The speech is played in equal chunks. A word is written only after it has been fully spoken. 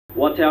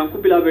واتان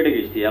كبلا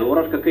بدرجستي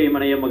الوراركا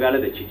كيمنا يا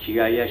مقالة Jig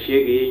Jiga يا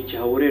شيء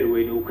جهورير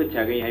وين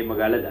وكتاعين هاي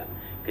مقالة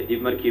كديب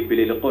مركب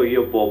بليلقو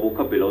يبوب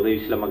وكبل وده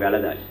يسلم مقالة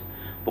داس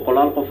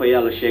بقولال قفيا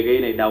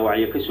الشيءين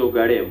يداوعي كسو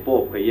قارين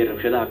بوب كير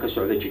رشدها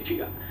كسو على Jig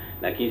Jiga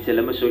لكن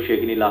سلم سو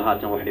شيءين لا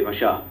هاتن واحد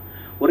مشاء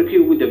وركي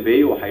وجود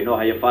بي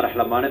وحينوها يا فرح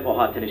لما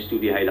وهاتن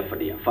استوديو هاي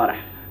لفدية فرح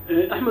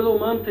أحمد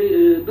وما أنت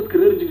ذكر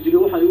Jig Jiga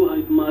وحيوها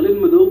مالين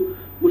مدو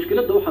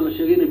مشكلة ده وحلا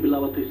شيئين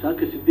باللاوتي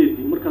ساكة سديد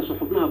دي مركز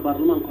صحبناها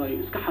برلمان قاي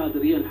إسك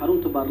حاضريين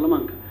حرمت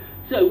برلمان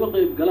سأ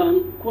وقف قلان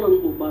كلن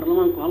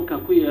وبرلمان هالك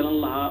كويه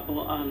لها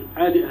وأن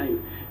عادي هاي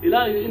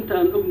إلى أنت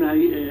أن أبنها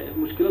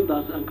مشكلة ده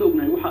أن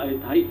كأبنها وحايد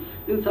هاي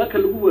إن ساكة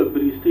الجوا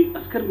بريستي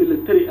أسكر من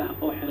الطريقة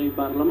أو حري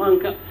برلمان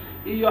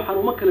إيو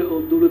حرمك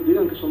الدولة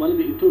ديان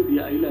كصومالية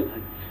إثيوبيا أيلاد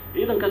هاي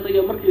إذا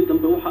كسيا مركز دم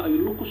بوحة أي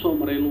لوكو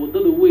صومرين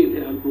وضد وين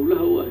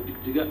هالبولها وجيج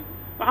جيجا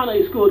وحنا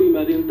يسكوري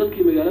مادين ضدك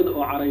مجالات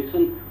أو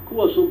عريسن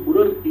kuwaasoo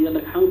burar iyo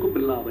dhagxaan ku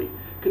bilaabay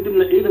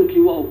kadibna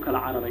ciidankii waa uu kala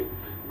cararay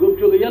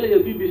goobjoogayaal ee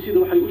BBC da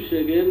waxay u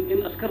sheegeen in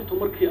askartu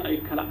markii ay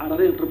kala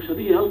carareen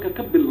rabshadihii halka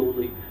ka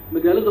bilowday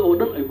magaalada oo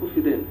dhan ay ku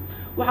fideen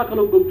waxa kale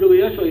oo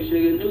goobjoogayaashu ay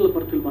sheegeen in la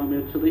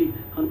bartilmaameedsaday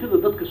hantida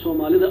dadka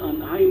Soomaalida aan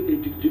ahayn ee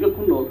Jig Jiga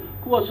ku nool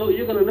kuwaasoo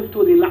iyagana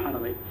naftoodii la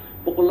cararay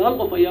boqolaal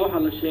qof ayaa waxa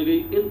la sheegay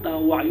in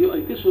dhaawacyo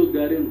ay ka soo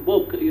gaareen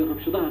boobka iyo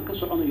rabshadaha ka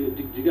soconaya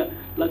Jig Jiga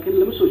laakiin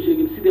lama soo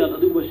sheegin sidii aad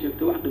adigu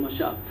sheegtay wax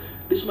dhimasho ah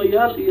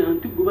dhismayaal iyo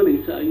hanti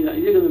gubanaysa ayaa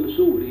iyagana la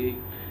soo wariyay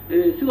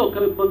sidoo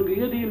kale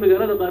bangiyadii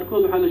magaalada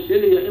qaarkood waxa la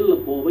sheegayaa in la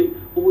boobay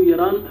ugu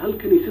yaraan hal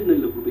kaniisadna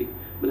la gubay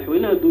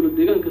madaxweynaha dawladda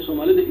deegaanka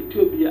Soomaalida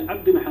Itoobiya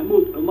Cabdi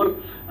Maxamuud Cumar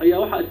ayaa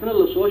waxa isna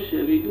la soo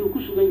sheegay inuu ku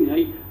sugan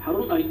yahay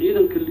xarun ay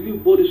ciidanka liyu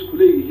boolis ku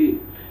leeyihiin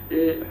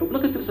xubno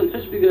ka tirsan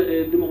xisbiga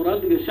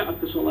dimuqraadiga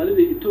shacabka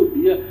Soomaalida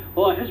Itoobiya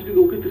oo xisbiga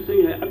uu ka tirsan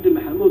yahay Cabdi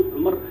Maxamuud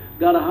Cumar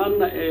gaar ahaan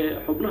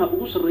xubnaha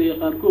ugu sareeya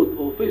qaarkood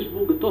oo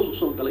Facebook toos u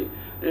soo galay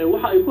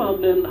waxa ay ku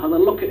hadleen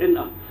hadallo kicin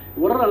ah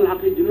warar la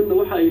xaqiijinayna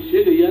waxa ay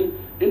sheegayaan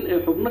in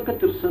xubno ka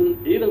tirsan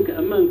ciidanka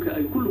ammaanka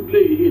ay ku lug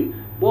leeyihiin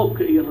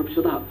boobka iyo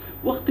rabshadaha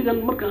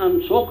waqtigan marka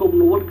aan soo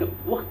koobno warka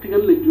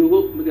waqtigan la joogo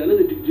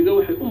magaalada Jig Jiga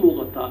waxay u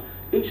muuqataa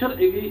in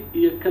sharcigi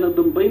iyo kala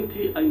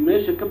dambeyntii ay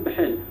meesha ka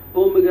baxeen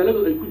oo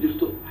magaaladu ay ku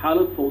jirto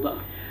xaalad fawda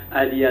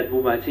aad iyo aad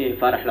buu mahadsan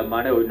Farax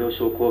lamaane oo inoo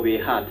soo koobay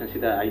haatan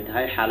sida ay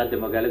tahay xaaladda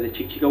magaalada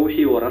Jig Jiga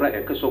wixii warara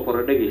ee ka soo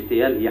korodhay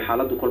dhageystayaal iyo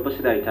xaaladdu kolba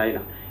sida ay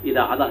tahayna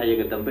idaacadaha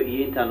iyaga dambe iyo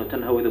intaanu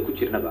tan hawada ku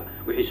jirnaba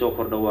wixii soo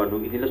kordha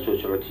waanu idin la soo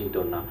socodsiin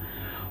doonaa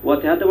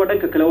waata hadaba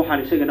dhanka kale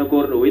waxaan isagana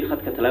goor dhaweyd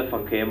khadka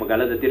telefoonka ee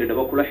magaalada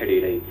Diridhaba kula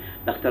xiriiray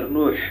Dr.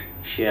 Nuux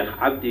Sheekh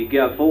Cabdi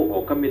Gaafo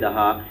oo kamid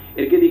ahaa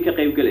ergadii ka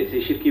qayb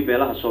galaysay shirkii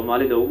beelaha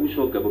Soomaalida oo uu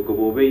soo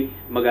gabagaboobay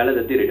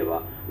magaalada Diridhaba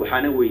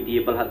waxaana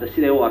weydiiyay bal hadda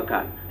sidee u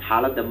arkaan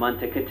xaaladda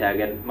maanta ka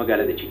taagan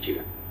magaalada Jig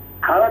Jiga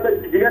xaaladda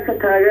Jig Jiga ka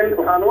taagan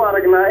waxaan u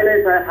aragnaa inay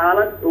tahay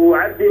xaalad uu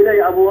Cabdi ilay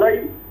abuuray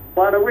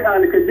waana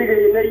wixii ka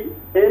digaynay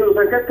inuu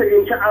san ka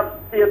tagin shacab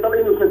iyo dal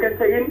inuu san ka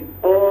tagin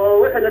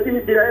oo waxa la dhihi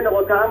jiray in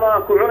noqoto ama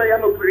ku cunay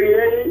ama ku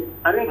ciyeey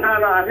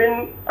arrintaana arrin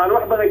aan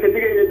wax badan ka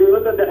digaynay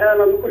dawladda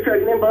dhexe u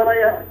sheegnay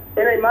badanaya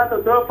inay maanta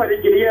soo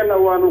farigeliyeen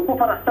waanu ku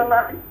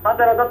faraxsanahay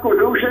haddana dadku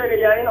wuxuu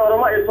sheegayaa in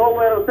Oromo ay soo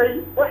weerartay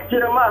wax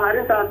jira ma aha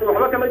arrintaasi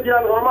waxba kama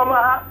jiraan Oromo ma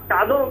aha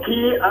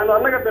kacdoonkii aan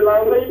anaga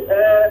bilawnay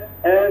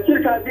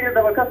shirka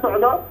Diridhaba ka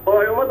socdo oo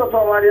ay ummadda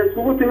Soomaaliyeed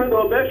isugu timid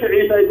oo beesha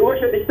ciise ay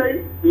duwasha dhigtay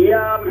iyo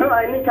muxuu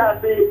ahay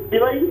ninkaasi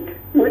dibay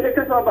wixii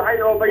ka soo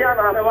baxay oo bayaan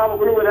ah ama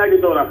kula wadaagi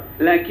doona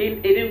laakiin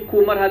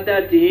idinku mar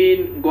haddaad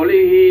tihiin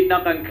golihii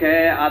dhaqanka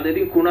aad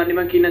idinkuna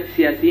nimankiina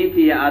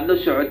siyaasiyiinta aad la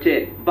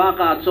socoteen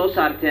baaqa aad soo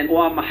saarteen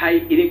waa maxay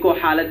idinkoo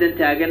xaaladan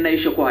taagan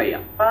isha ku haya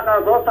baaqa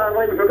soo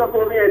saarnay wuxuu ka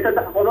kooban yahay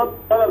 3 qodob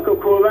qodobka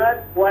koowaad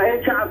waa in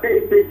shacabka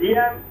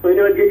istijiyaan oo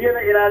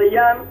nabadgelyada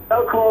ilaaliyaan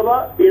dalkooda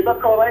iyo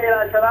dadkooda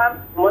ilaashadaan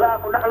madaxa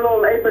ku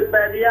dhaxlool ay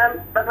badbaadiyaan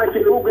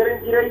dhaqankii lagu garan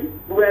jiray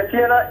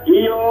bugaasiyada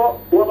iyo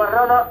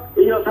wabarada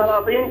iyo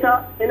salaadiinta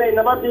inay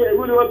nabadii ay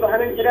weli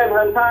wadahan jireen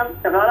hantaan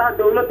shaqaalaha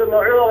dawladda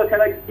noocyadooda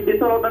kala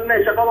gidisoo dhan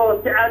ay shaqadooda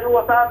si caadi u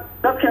wataan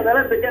dadka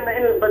nala deganna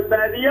in la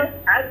badbaadiyo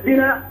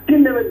cadina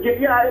si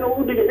nabadgelyo ah inuu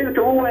u dhigo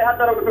xilka uu way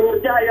haddana wuxuu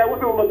wajahayaa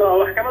wuxuu mudaa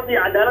maxkamadda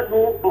iyo cadaaladdu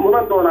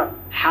mudan doonaa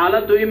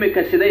xaaladdu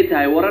imika siday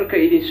tahay wararka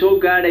idin soo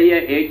gaadhaya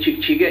ee Jig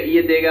Jiga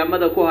iyo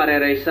deegaamada ku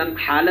hareeraysan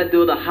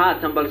xaaladooda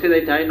haatan bal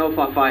siday tahay noo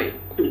faahfaahin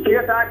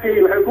Jiga taakay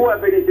waxay ku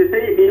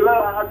waabaysatay ilaa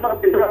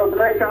hadmarkiisa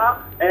waddanka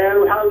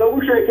waxaa lagu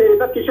sheekay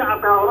dadkii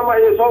shacabka Oromo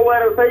ay soo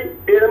weerartay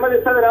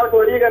ciidamadii federaalka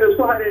oo iyaga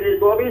isku hareeray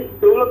goobi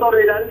dawladda oo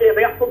ilaalinaya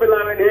dhagax ku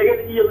bilaabeen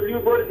heegada iyo liyu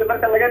booliska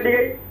marka laga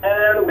dhigay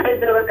waxay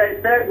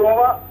dalbadaysteen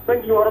gooba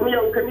bangi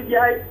Oromiya uu kamid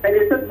yahay ay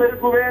saddex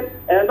gubeen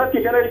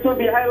dadkii kale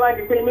Itoobiya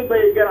Highland ka yimid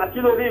bay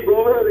ganacsigoodii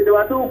goobahooda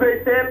dhawaato u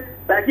geysteen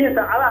laakiin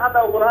saacadaha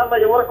hadda uu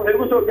hadlayo wararka waxay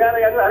ugu soo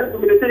gaarayaan in arrintu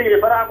militariga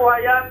faraha ku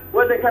hayaan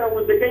wadankana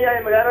uu degan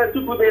yahay magaalada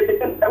Jigjiga ee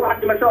degan wax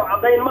dhimasho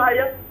cadayn ma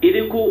haya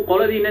idinku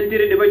qoladiina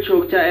Diridhaba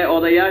joogta ee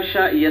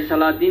odayaasha iyo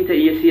salaadiinta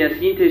iyo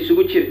siyaasiyiinta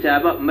isugu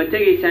jirtaaba ma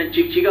tagaysaan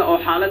Jig Jiga oo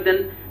xaaladan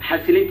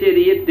xasilinteeda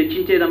iyo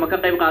dejinteeda ma ka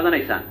qayb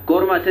qaadanaysaan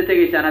goorma aad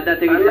tegaysaan haddaad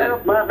tegaysaan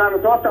ma qaano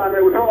soo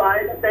saarnay wuxuu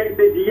ahay inay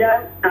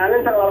dejiyaan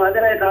kaalinta labaad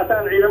inay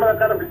qaataan ciidamada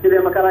qarabka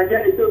sida Magaalada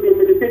Ethiopia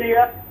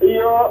militariga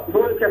iyo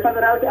booliska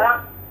federaalka ah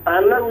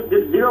annagu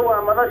jigjiga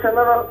waa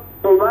madashanada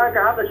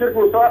Soomaaliya hadda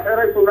shirku soo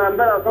xiray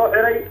Suudaanbada soo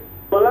xiray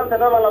balanta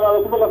labaad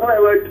ku ballanay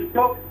waa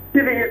jigto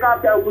sidii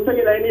qaabka uu ku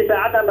tagay inay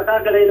saacada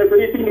dhaqaaqayna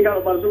koriye technical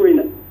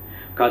balsuweyna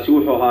kaasi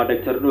wuxuu ahaa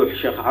Dr. Nuux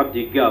Sheekh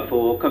Cabdi Gaaf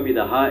oo kamid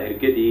ahaa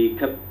ergadii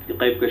ka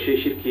qayb gashay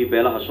shirkii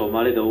beelaha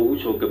Soomaalida oo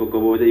soo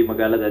gabagabooday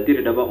magaalada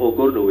Dirdhaba oo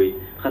goordhawey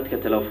khadka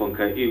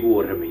telefoonka igu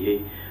waramayay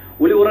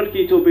wali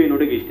wararkii Itoobiya inuu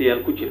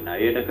dhageystayaal ku jirnaa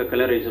dhanka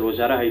kale ra'iisul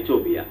wasaaraha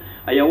Itoobiya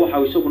ayaa waxa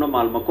uu isaguna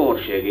maalmo ka hor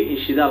sheegay in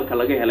shidaalka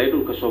laga helay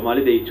dhulka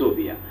Soomaalida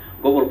Itoobiya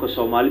gobolka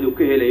Soomaalidu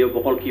ka helayo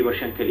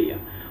 5% kaliya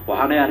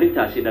waxaana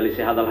arrintaasi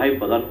dhalisay hadal hay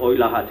badan oo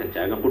ilaa haatan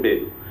taagan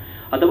qudheedu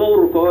haddaba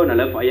ururka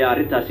ONLF ayaa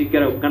arrintaasi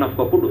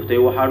ganafka ku dhuftay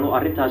waxaanu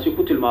arrintaasi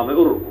ku tilmaamay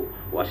ururku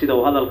waa sida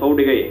uu hadalka u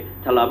dhigay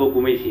talaabo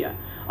gumaysiga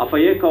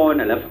afayeenka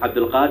ONLF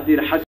Cabdulqaadir